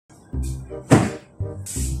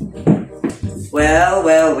Well.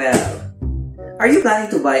 Are you planning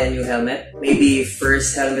to buy a new helmet? Maybe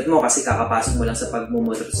first helmet mo kasi kakapasok mo lang sa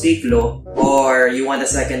pagmumotorsiklo, or you want a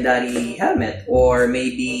secondary helmet, or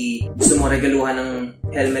maybe gusto mo regaluhan ng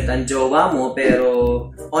helmet ang jowa mo pero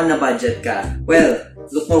on a budget ka. Well,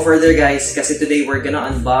 look no further guys, kasi today we're gonna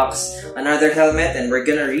unbox another helmet and we're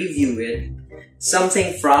gonna review it.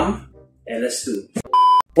 Something from LS2.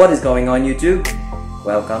 What is going on YouTube?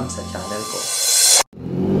 Welcome sa channel ko.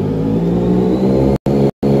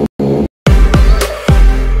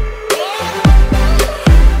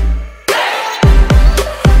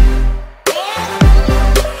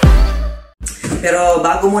 Pero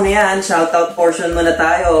bago muna yan, shoutout portion muna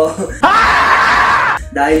tayo.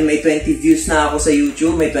 Dahil may 20 views na ako sa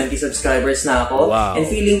YouTube, may 20 subscribers na ako. Wow. And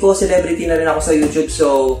feeling ko, celebrity na rin ako sa YouTube,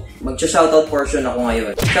 so magsa-shoutout portion ako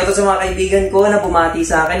ngayon. Shoutout sa mga kaibigan ko na bumati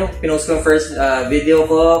sa akin. Pinost ko yung first video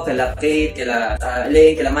ko, kila Kate, kila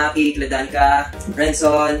Ling, kila Maki, kila Danka,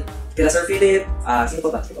 Renson, kila Sir Philip, sino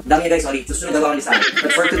pa ba? Dami guys, sorry. Susunod ako ang listahan.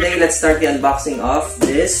 But for today, let's start the unboxing of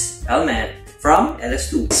this helmet from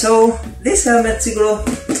LS2. So, this helmet siguro,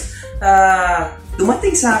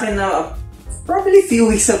 dumating sa akin na probably few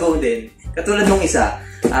weeks ago din. Katulad nung isa.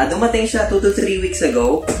 Dumating siya 2 to 3 weeks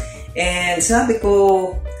ago. And sabi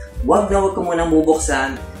ko, wag ko munang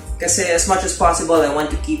bubuksan. Kasi as much as possible, I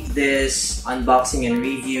want to keep this unboxing and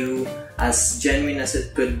review as genuine as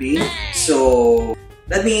it could be. So,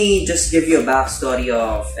 let me just give you a backstory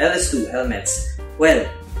of LS2 helmets. Well,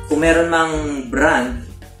 kung meron mang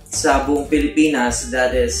brand sa buong Pilipinas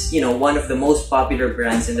that is, one of the most popular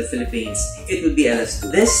brands in the Philippines, it would be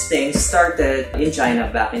LS2. This thing started in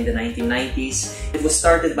China back in the 1990s. It was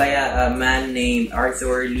started by a man named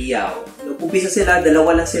Arthur Liao. Umpisa sila,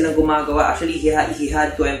 dalawa lang silang gumagawa. Actually, he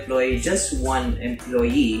had to employ just one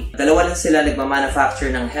employee. Dalawa lang sila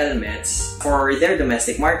nagmamanufacture ng helmets for their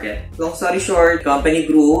domestic market. Long story short, company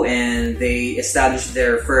grew and they established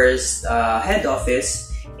their first head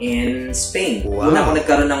office in Spain. Wow. Una ako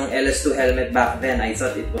nagkaroon ng LS2 helmet back then, I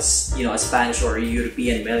thought it was, a Spanish or a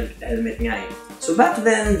European helmet nga eh. So back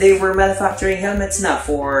then, they were manufacturing helmets na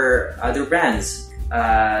for other brands.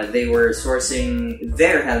 They were sourcing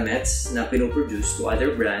their helmets na pinuproduce to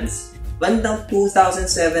other brands. Bandang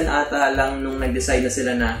 2007 ata lang nung nag-decide na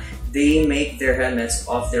sila na they make their helmets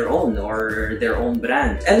of their own or their own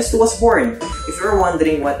brand. LS2 was born. If you're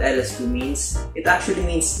wondering what LS2 means, it actually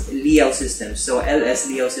means Liao Systems. So LS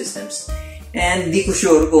Liao Systems. And di ko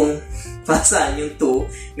sure kung saan yung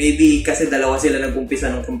 2. Maybe kasi dalawa sila nag-umpisa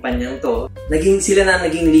ng kumpanyang to. Sila na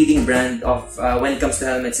naging leading brand of when it comes to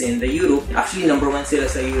helmets in the Europe. Actually, #1 sila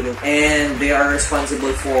sa Europe. And they are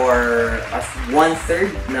responsible for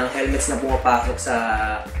 1/3 ng helmets na pumapasok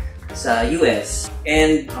sa US.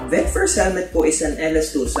 And ang very first helmet ko is an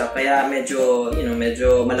LS2, kaya medyo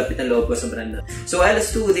malapit ang loob ko sa brand na. So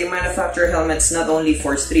LS2, they manufacture helmets not only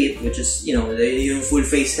for street, which is, yung full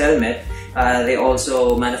face helmet. They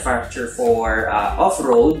also manufacture for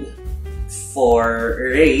off-road, for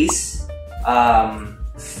race,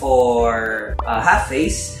 for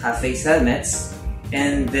half-face helmets,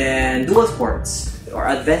 and then dual sports or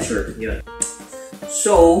adventure. Yun.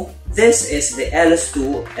 So this is the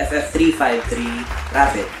LS2 FF353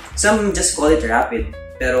 Rapid. Some just call it Rapid,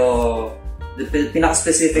 pero the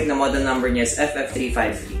pinaka-specific na model number niya is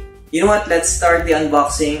FF353. You know what? Let's start the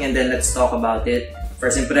unboxing and then let's talk about it.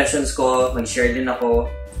 First impressions ko, mag-share din ako,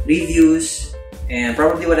 reviews, and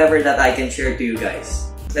probably whatever that I can share to you guys.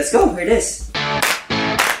 Let's go! Here it is!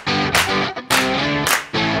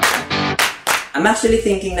 I'm actually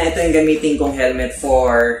thinking na ito yung gamitin kong helmet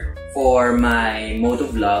for my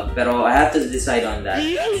motovlog, pero I have to decide on that.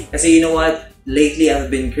 Kasi you know what? Lately, I've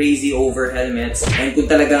been crazy over helmets, and kung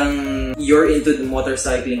talagang you're into the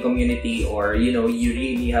motorcycling community or you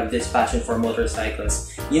really have this passion for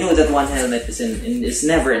motorcycles, you know that one helmet is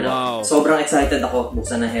never enough. Wow. Sobrang excited ako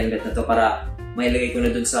buksan ng helmet na to para mailagay ko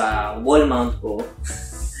na dun sa wall mount ko.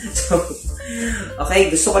 So,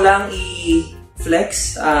 okay, gusto ko lang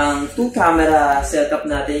i-flex ang 2-camera setup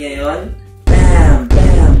natin ngayon. Bam!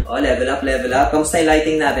 Bam! Oh, level up, level up. Kamusta yung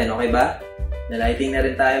lighting natin? Okay ba? Na-lighting na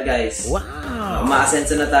rin tayo, guys. Wow!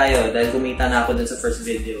 Ma-asenso na tayo dahil kumita na ako dun sa first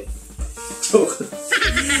video.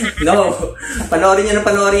 No! Panoorin nyo na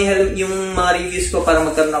panoorin yung mga reviews ko para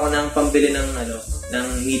magkaroon ako ng pambili ng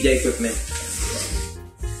media equipment.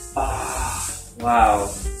 Wow!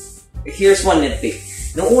 Here's one nitpick.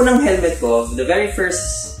 Nung unang helmet ko, the very first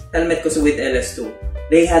helmet ko with LS2,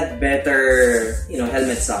 they had better,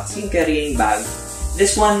 helmet socks. Yung carrying bag.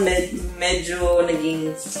 This one, medyo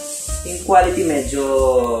naging, yung quality medyo,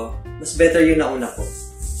 mas better yung nauna ko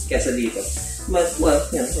kesa dito. But, well,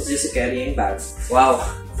 you know, it's just a carrying bag. Wow!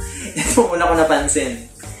 Ito una ko napansin.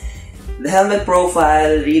 The helmet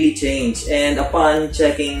profile really changed, and upon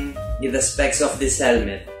checking the specs of this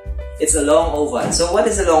helmet, it's a long oval. So what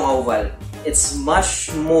is a long oval? It's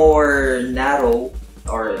much more narrow,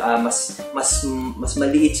 or mas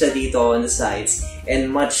maliit siya dito on the sides, and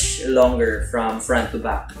much longer from front to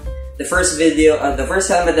back. The first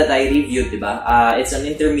helmet that I reviewed, diba? It's an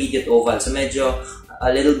intermediate oval, so medyo a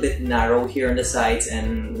little bit narrow here on the sides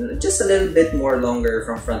and just a little bit more longer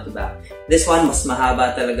from front to back. This one, mas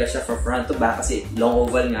mahaba talaga siya from front to back kasi long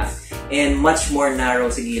oval nga, and much more narrow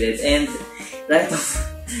sa gilid. And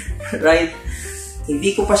right,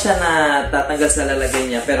 hindi ko pa siya natatanggal sa lalagay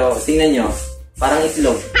niya, pero tingnan nyo, parang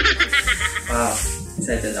itlog. Wow,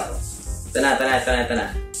 excited ako. Ito na.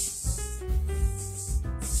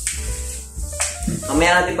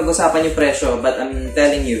 Mamaya natin pag-usapan yung presyo, but I'm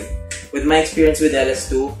telling you, with my experience with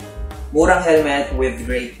LS2, murang helmet with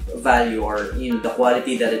great value, or you know, the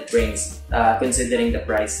quality that it brings, considering the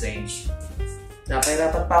price range.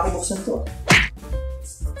 Napahirapan pa ako buksan to.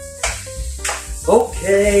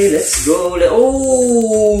 Okay, let's go.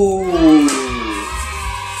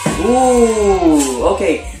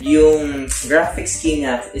 Okay, yung graphics key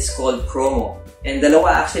niya is called Chromo. And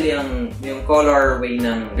dalawa actually yung colorway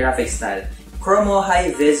ng graphic style. Chromo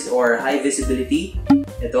High Vis or High Visibility.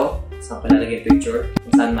 Ito, saan ko nalagay yung picture,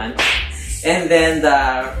 kung saan man. And then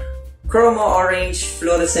the Chromo Orange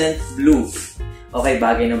Fluorescent Blue. Okay,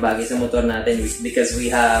 bagay na bagay sa motor natin because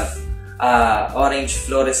we have orange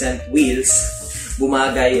fluorescent wheels.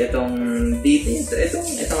 Bumagay itong itong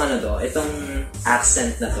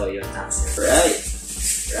accent na to, yung accent.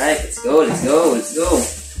 Right, let's go.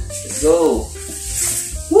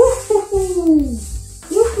 Woohoo!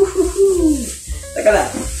 Teka lang,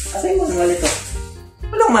 asa yung manual ito?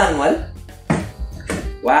 Walang manual?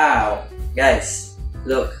 Wow! Guys,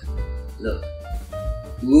 look.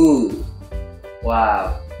 Ooh!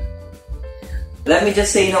 Wow! Let me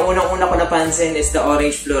just say na unang-una ko napansin is the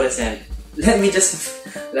orange fluorescent. Let me just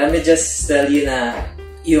tell you na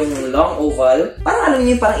yung long oval, parang alam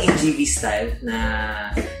niyo parang AGV style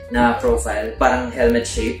na profile, parang helmet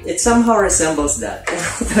shape. It somehow resembles that.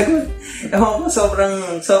 Ewan ko,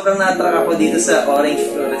 sobrang na-attract ako dito sa orange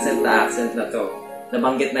fluorescent accent na to.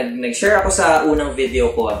 Nag-share ako sa unang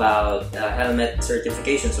video ko about helmet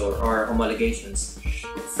certifications or homologations.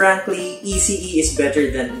 Frankly, ECE is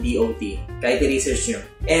better than DOT. Kahit i-research nyo.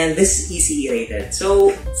 And this is ECE rated.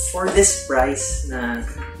 So, for this price na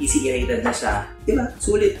ECE rated na siya, diba?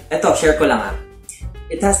 Sulit. Ito, share ko lang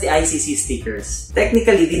It has the ICC stickers.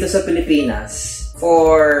 Technically, dito sa Pilipinas,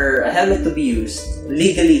 for a helmet to be used,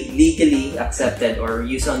 legally accepted or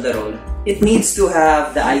used on the road, it needs to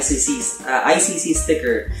have the ICC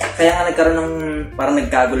sticker. Kaya nga nagkaroon ng, parang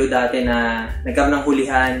nagkagulo dati na nagkaroon ng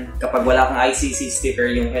hulihan kapag wala kang ICC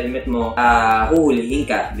sticker yung helmet mo, huhulihin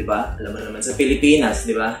ka, di ba? Alam mo naman sa Pilipinas,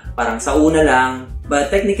 di ba? Parang sa una lang,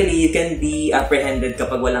 but technically you can be apprehended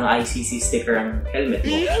kapag walang ICC sticker ang helmet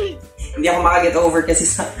mo. Hindi ako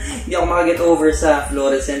makaget over sa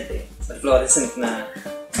fluorescent Sa fluorescent na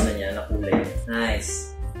na kulay.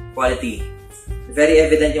 Nice. Quality. Very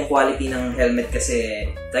evident yung quality ng helmet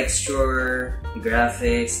kasi texture,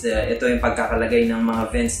 graphics, ito yung pagkakalagay ng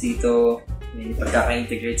mga vents dito, yung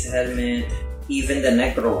pagkaka-integrate sa helmet, even the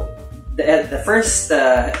neck roll. The first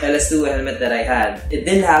LS2 helmet that I had, it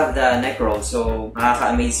didn't have the neck roll, so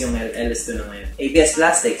makaka-amaze yung LS2 na ngayon. ABS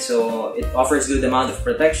plastic, so it offers good amount of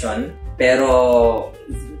protection, pero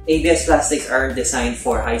ABS plastics aren't designed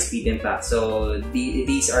for high-speed impact. So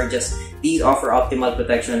these offer optimal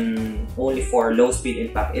protection only for low-speed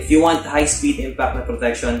impact. If you want high-speed impact na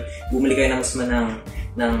protection, bumili kayo ng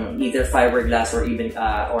either fiberglass or even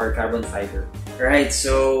or carbon fiber. Alright,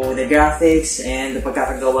 so the graphics and the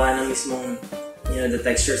pagkakagawa ng mismong, the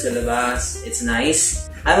texture sa labas, it's nice.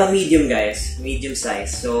 I'm a medium, guys. Medium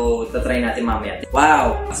size. So, tatry natin mamaya.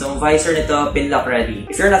 Wow! So, ang visor nito, pinlock ready.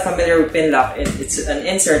 If you're not familiar with pinlock, it's an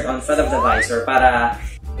insert on front of the visor para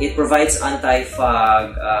it provides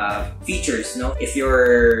anti-fog features, no? If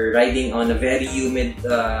you're riding on a very humid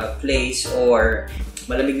place or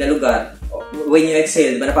malamig na lugar, when you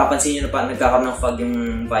exhale, diba napapansin nyo na pa nagkakaroon ng fog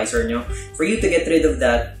yung visor nyo? For you to get rid of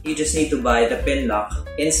that, you just need to buy the pinlock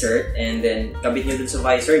insert and then kabit nyo dun sa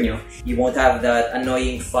visor nyo. You won't have that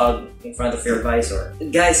annoying fog in front of your visor.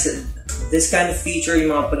 Guys, this kind of feature,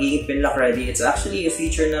 yung mga pagiging pinlock ready, it's actually a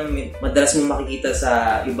feature na madalas mong makikita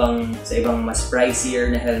sa ibang mas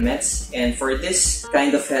pricier na helmets. And for this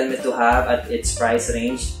kind of helmet to have at its price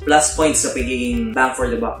range, plus points sa pagiging bang for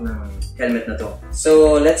the buck ng helmet na to.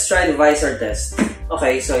 So, let's try the visor test.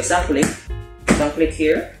 Okay, so isang click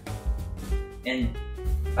here. and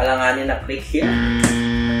palanganin na click here.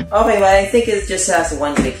 Okay, well, I think it just has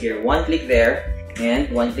one click here. One click there,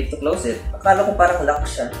 and one click to close it. Akala ko parang lock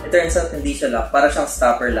siya. It turns out hindi siya lock. Para siyang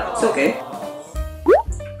stopper lock. It's okay.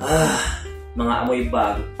 Mga amoy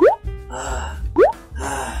bago.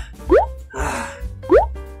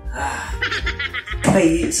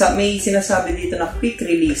 Okay, may sinasabi dito na quick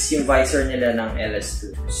release yung visor nila ng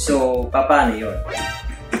LS2. So, paano yun?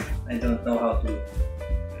 I don't know how to.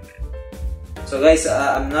 So guys,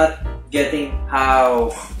 I'm not getting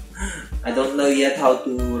how. I don't know yet how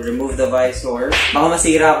to remove the visor. Baka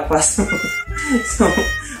masira ako pa. So,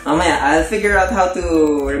 mamaya, I'll figure out how to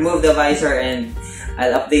remove the visor and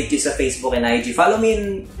I'll update you sa Facebook and IG. Follow me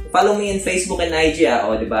in Facebook and IG.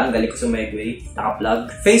 O, diba? Ang galing ko sumegway.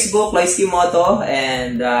 Naka-plug. Facebook, Loisky Moto,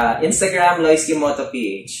 and Instagram, Loisky Moto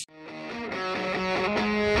PH.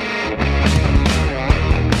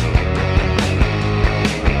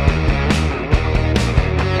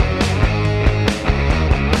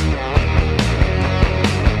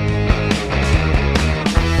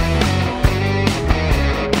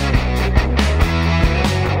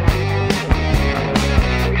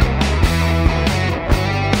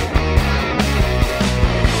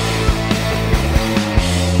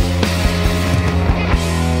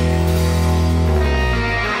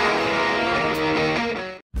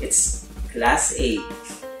 Class A.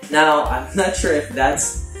 Now, I'm not sure if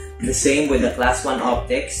that's the same with the Class 1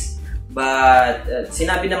 optics, but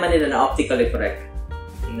sinabi naman nila na optically correct.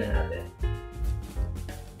 Tingnan natin.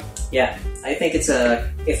 Yeah, I think it's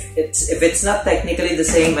if it's not technically the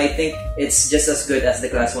same, I think it's just as good as the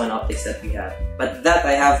Class 1 optics that we have. But that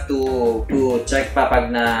I have to check pa pag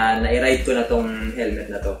na-ride ko na tong helmet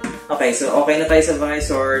na to. Okay, so okay na tayo sa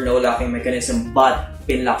visor, no locking mechanism, but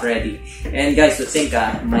pinlock ready. And guys, to think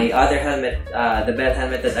my other helmet, the belt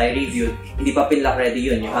helmet that I reviewed, hindi pa pinlock ready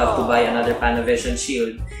yun. You have to buy another Panavision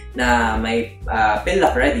shield na may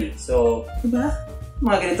pinlock ready. So, diba?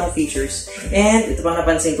 Mga ganitong features. And ito pang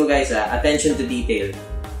napansin ko guys, attention to detail.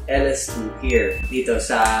 LS2 here, dito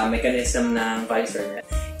sa mechanism ng visor niya.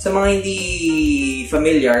 Sa mga hindi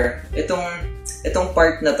familiar, itong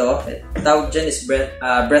part na to, tawag dyan is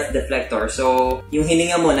breath deflector. So, yung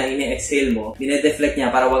hininga mo na ini-exhale mo, dinedeflect niya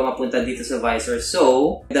para wag mapunta dito sa visor.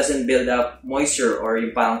 So, it doesn't build up moisture or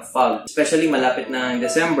yung parang fog. Especially malapit ng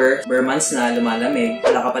December, bare months na, lumalamig,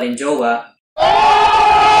 wala ka pa rin jowa.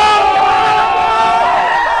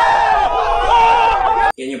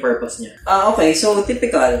 Yan yung purpose niya. Okay, so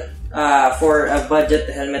typical for a budget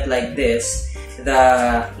helmet like this, the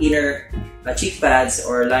inner cheek pads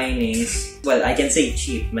or linings, well, I can say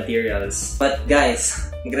cheap materials. But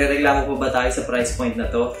guys, nagre-reklamo po ba tayo sa price point na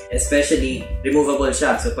to? Especially, removable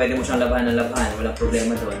siya. So, pwede mo siyang labhan ng labhan. Walang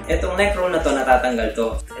problema doon. Itong neck roll na to, natatanggal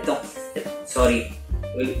to. Sorry.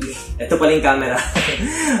 Ito pala yung camera.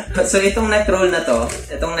 So, itong neck roll na to,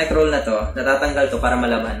 natatanggal to para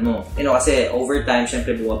malaban mo. Kasi over time,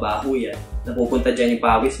 syempre buwabaho yan. Napupunta dyan yung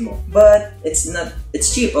pawis mo. But, it's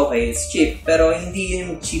cheap, okay, it's cheap. Pero hindi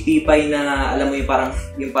yung cheapy na, alam mo yung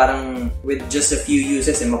parang with just a few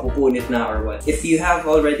uses and mapupunit na or what. If you have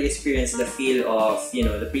already experienced the feel of,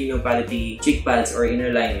 the premium quality cheek pads or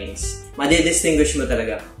inner linings, madidistinguish mo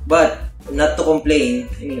talaga. But, not to complain,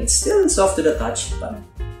 I mean, it's still soft to the touch, but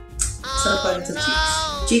sarap pa rin sa cheeks.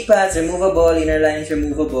 Cheek pads, removable, inner linings,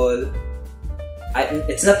 removable.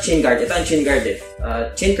 It's not chin guard. Ito ang chin guard eh.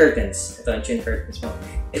 Chin curtains. Ito ang chin curtains mo.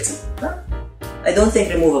 I don't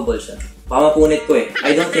think removable siya. Baka mapunit ko eh.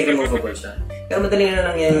 I don't think removable siya. Pero madali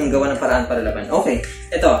na lang yan gawa ng paraan para laban. Okay,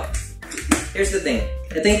 ito. Here's the thing.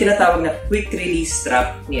 Ito yung tinatawag na quick release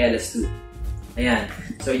strap ni LS2. Ayan.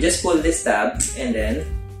 So, you just pull this tab and then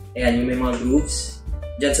ayan, yung may mga grooves.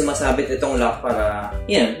 Diyan sumasabit itong lock para,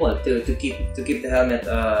 to keep the helmet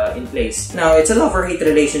in place. Now, it's a love-or-hate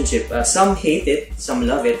relationship. Some hate it, some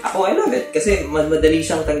love it. Ako, I love it kasi madali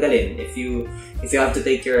siyang tanggalin. If you have to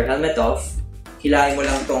take your helmet off, hilahin mo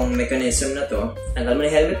lang tong mechanism na to, tanggal mo na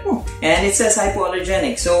yung helmet mo. And it says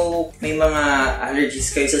hypoallergenic. So, may mga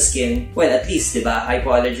allergies kayo sa skin. Well, at least, diba?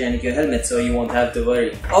 Hypoallergenic yung helmet so you won't have to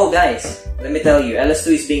worry. Oh, guys! Let me tell you,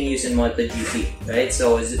 LS2 is being used in MotoGP, right?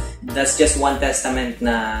 So, that's just one testament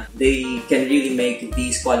na they can really make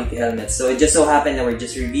these quality helmets. So, it just so happened that we're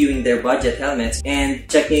just reviewing their budget helmets and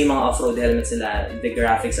check nyo yung mga off-road helmets nila. The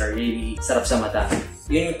graphics are really sarap sa mata.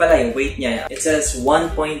 Yun yung pala, yung weight niya. It says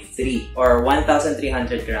 1.3 or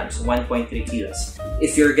 1,300 grams, 1.3 kilos.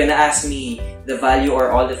 if you're gonna ask me the value or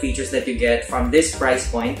all the features that you get from this price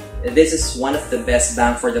point, this is one of the best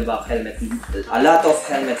bang for the buck helmet. A lot of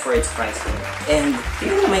helmet for its price point. And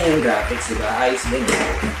tingnan naman yung graphics, diba? Ayos din.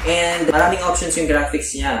 And maraming options yung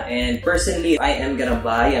graphics niya. And personally, I am gonna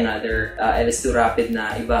buy another LS2 Rapid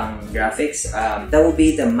na ibang graphics. That will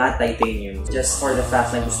be the matte titanium. Just for the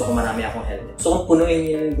fact na gusto ko marami akong helmet. So kung punuin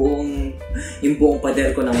yung buong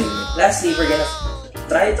pader ko ng helmet. Lastly, we're gonna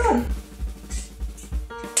try it on.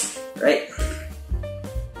 Right.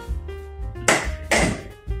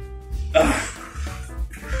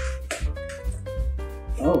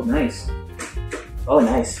 Oh, nice. Oh,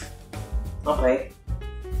 nice. Okay.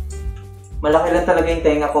 Malaki lang talaga yung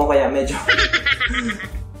tenga ko, kaya medyo...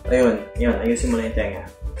 Ayun, yun. Ayusin mo na yung tenga.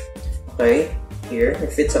 Okay. Here, it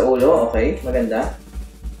fits sa ulo. Okay, maganda.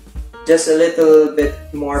 Just a little bit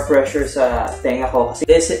more pressure sa tenga ko.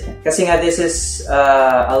 Kasi nga, this is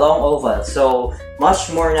a long oval. So,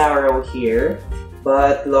 much more narrow here,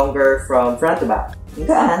 but longer from front to back. Ang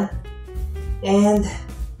gaan. And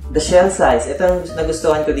the shell size. Ito ang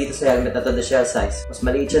nagustuhan ko dito sa helmet na to, the shell size. Mas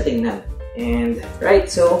maliit siya tingnan. And, right,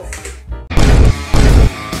 so,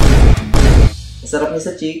 masarap niya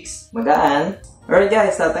sa cheeks. Magaan. Alright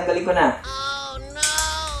guys, tatanggalin ko na. Oh no!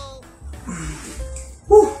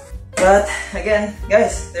 Whew. But, again,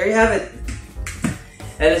 guys, there you have it.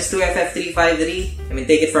 LS2 FF353, I mean,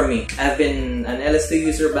 take it from me. I've been an LS2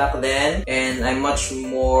 user back then, and I'm much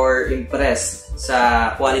more impressed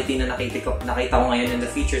sa quality na nakita ko ngayon and the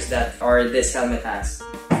features that this helmet has.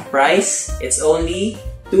 Price, it's only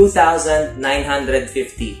 2,950.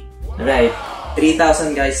 Right,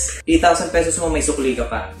 3,000 guys. 3,000 pesos mo, may sukli ka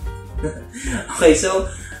pa. Okay, so,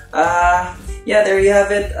 yeah, there you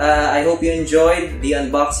have it. I hope you enjoyed the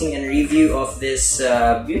unboxing and review of this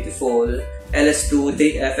beautiful LS2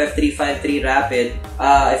 FF353 Rapid.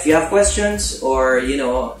 If you have questions or, you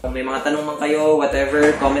know, kung may mga tanong man kayo,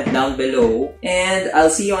 whatever, comment down below. And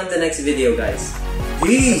I'll see you on the next video, guys.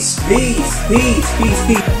 Peace, peace, peace, peace,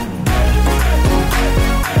 peace.